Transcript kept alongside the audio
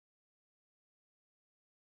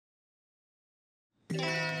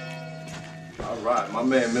All right, my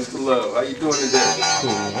man, Mr. Love, how you doing today?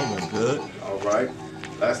 Cool, I'm doing good. All right.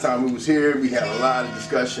 Last time we was here, we had a lot of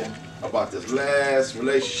discussion about this last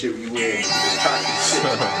relationship you in. Toxic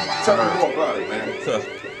shit. Tell me more about it, man.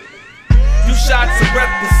 You shot to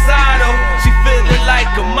Reposado, she feeling like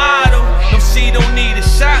a model. No, she don't need a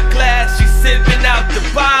shot glass, she sipping out the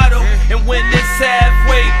bottle. And when it's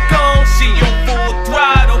halfway gone, she on full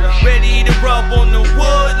throttle, ready to rub on the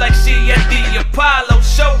wood like she at the Apollo.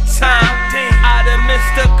 Showtime, I done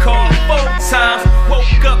missed a call 4 times.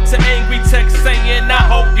 Woke up to angry text saying I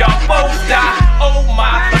hope y'all both die. Oh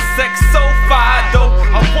my, a sex so fire though,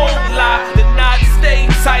 I won't lie. The knots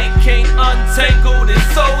stay tight, can't untangle this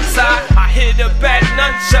soul tie. I hit her back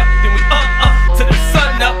nunchuck, then we to the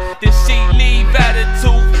sun up. Then she leave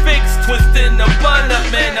attitude fixed, twisting the bun up.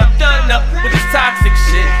 Man, I'm done up with this toxic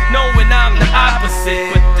shit, knowing I'm the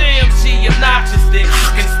opposite. But damn, she obnoxious dick,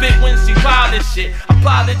 can spit when she polish it. I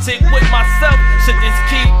politic with myself, should this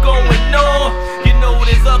keep going on? You know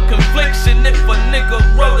there's a confliction if a nigga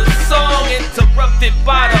wrote a song interrupted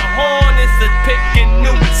by the horn. It's a picking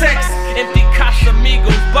new text, empty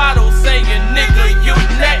Casamigos bottle saying nigga you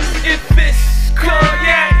next. If it's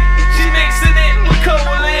cognac, she mixing it with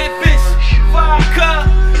cola and fish. Vodka,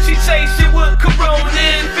 she chase it with Corona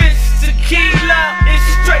and fish. Tequila is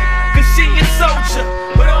straight, cause she a soldier.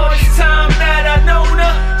 But all this time that I known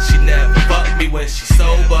her, she never fucked me when she sober.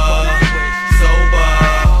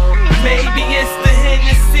 Maybe it's the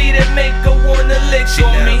Hennessy that make her wanna lick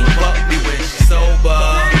on me. She never fucked me when she sober.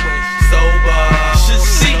 Should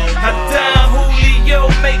see how down Julio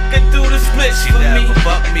make her do the split for me. She never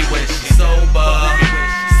fucked me when she sober.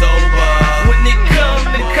 When it come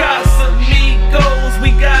to Casamigos, we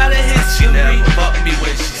got a history. She never fucked me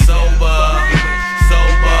when she sober.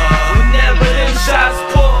 Whenever them shots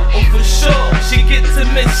pour, oh for sure, she get to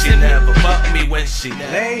miss. She never fucked me when she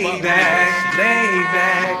lay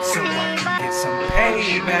back, so I can get some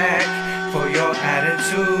payback for your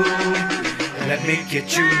attitude. Let me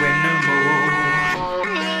get you in the mood,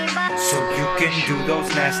 so you can do those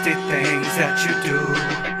nasty things that you do.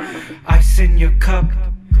 Ice in your cup,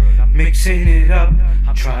 mixing it up,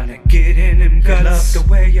 I'm trying to get in them guts. Love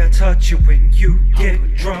the way I touch you when you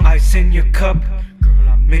get drunk. Ice in your cup,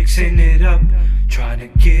 mixing it up, trying to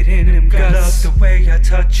get in them guts. Love the way I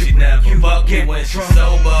touch you when you get drunk. She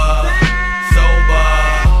sober.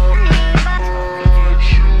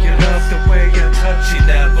 You love the way I touch She you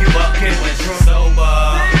never when you fucked me get when she drunk. sober.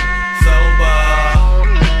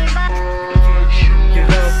 You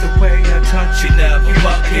love the way I touch She you never when you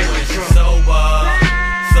fucked me get when she drunk. sober.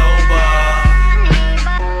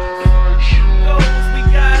 We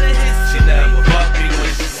got a history. She never fucked me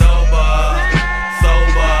when she sober.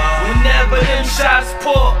 Whenever them shots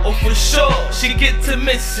pour, oh for sure, she get to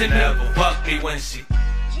missing. She never fucked me when she